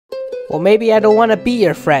Well, maybe I don't want to be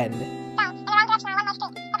your friend.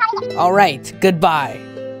 Alright, goodbye.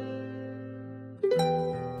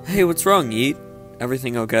 Hey, what's wrong, Yeet?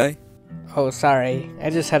 Everything okay? Oh, sorry. I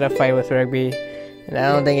just had a fight with Rigby, and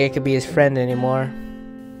I don't think I could be his friend anymore.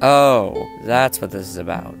 Oh, that's what this is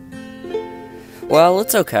about. Well,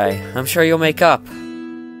 it's okay. I'm sure you'll make up.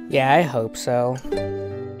 Yeah, I hope so.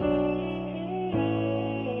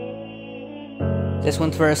 This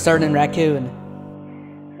one's for a certain raccoon.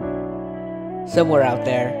 Somewhere out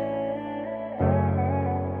there.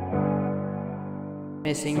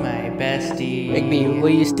 Missing my bestie. Rigby, will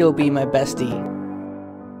you still be my bestie?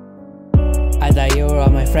 I thought you were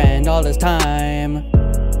my friend all this time,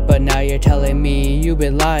 but now you're telling me you've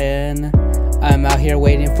been lying. I'm out here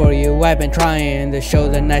waiting for you, I've been trying to show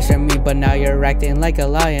the nice from me, but now you're acting like a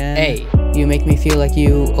lion. Hey, you make me feel like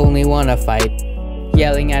you only wanna fight.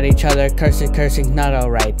 Yelling at each other, cursing, not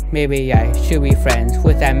alright. Maybe I should be friends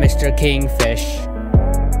with that Mr. Kingfish.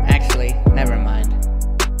 Actually, never mind.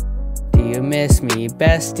 Do you miss me,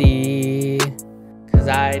 bestie? Cause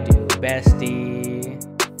I do, bestie.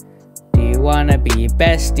 Do you wanna be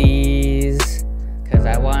besties? Cause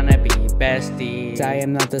I wanna be besties. I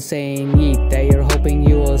am not the same Yeet that you're hoping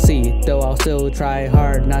you will see, though I'll still try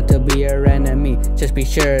hard not to be your enemy. Just be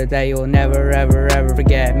sure that you'll never ever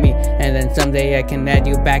forget me, and then someday I can add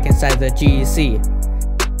you back inside the GC.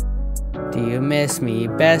 Do you miss me,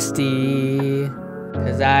 bestie?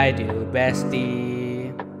 Cause I do,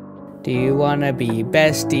 bestie. Do you wanna be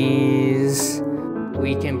besties?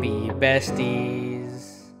 We can be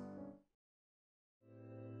besties.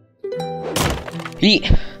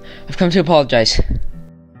 Yeet, I've come to apologize.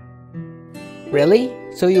 Really?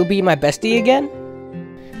 So you'll be my bestie again?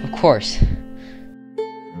 Of course.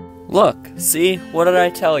 Look, see? What did I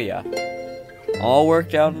tell ya? All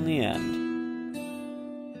worked out in the end.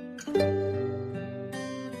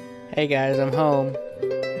 Hey guys, I'm home.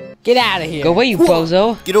 Get out of here! Go away, you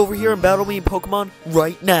bozo! Get over here and battle me in Pokemon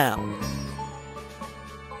right now!